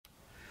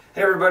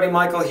Hey everybody,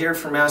 Michael here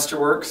from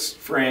Masterworks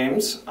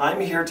Frames.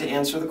 I'm here to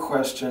answer the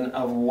question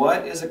of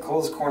what is a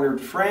closed-cornered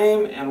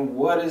frame and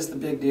what is the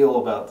big deal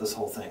about this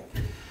whole thing.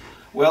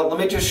 Well, let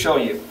me just show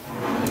you.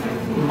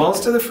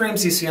 Most of the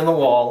frames you see on the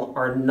wall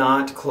are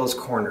not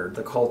closed-cornered.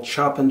 They're called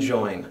chop and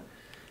join.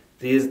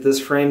 This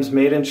frame's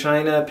made in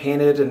China,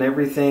 painted and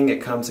everything.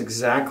 It comes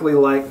exactly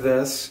like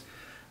this.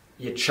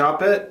 You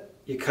chop it,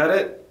 you cut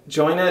it,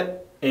 join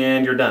it,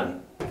 and you're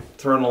done.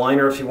 Throw in a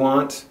liner if you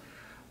want,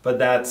 but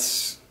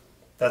that's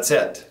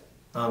it.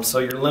 So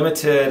you're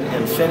limited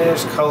in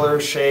finish, color,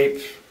 shape,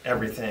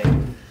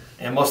 everything.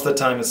 And most of the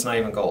time it's not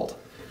even gold.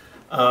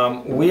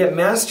 We at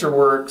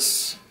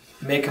Masterworks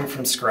make them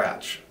from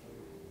scratch.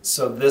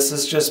 So this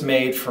is just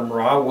made from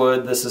raw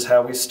wood. This is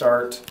how we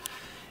start.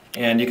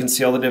 And you can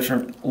see all the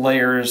different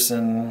layers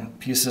and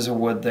pieces of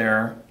wood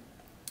there.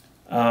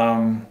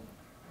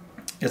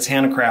 It's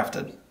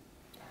handcrafted.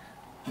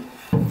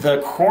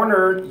 The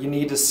corner you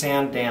need to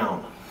sand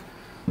down.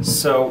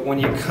 So when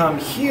you come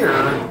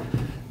here,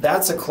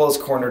 that's a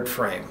closed-cornered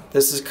frame.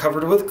 This is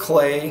covered with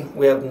clay.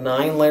 We have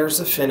 9 layers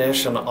of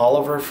finish on all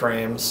of our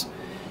frames,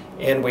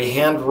 and we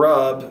hand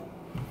rub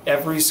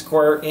every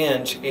square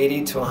inch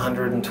 80 to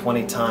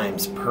 120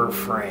 times per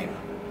frame.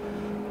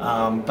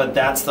 But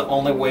that's the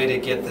only way to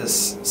get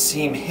this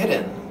seam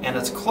hidden, and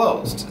it's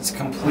closed. It's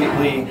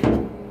completely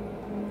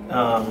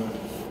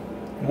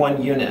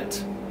one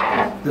unit.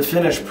 The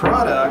finished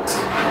product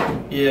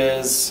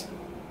is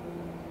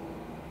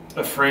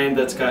a frame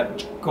that's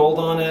got gold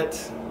on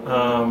it.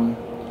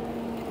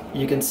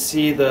 You can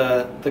see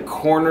the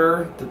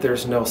corner that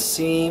there's no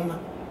seam.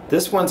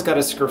 This one's got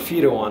a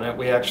sgraffito on it.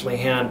 We actually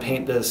hand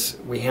paint this.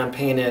 We hand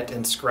paint it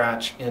and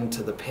scratch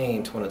into the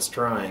paint when it's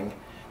drying.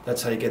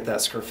 That's how you get that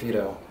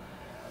sgraffito.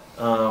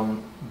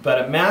 But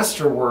at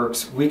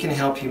Masterworks, we can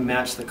help you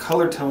match the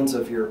color tones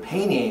of your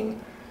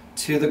painting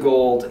to the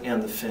gold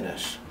and the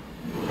finish.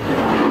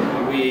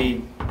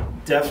 We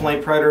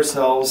definitely pride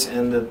ourselves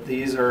in that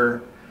these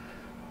are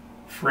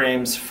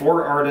frames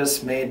for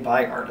artists, made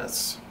by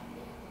artists.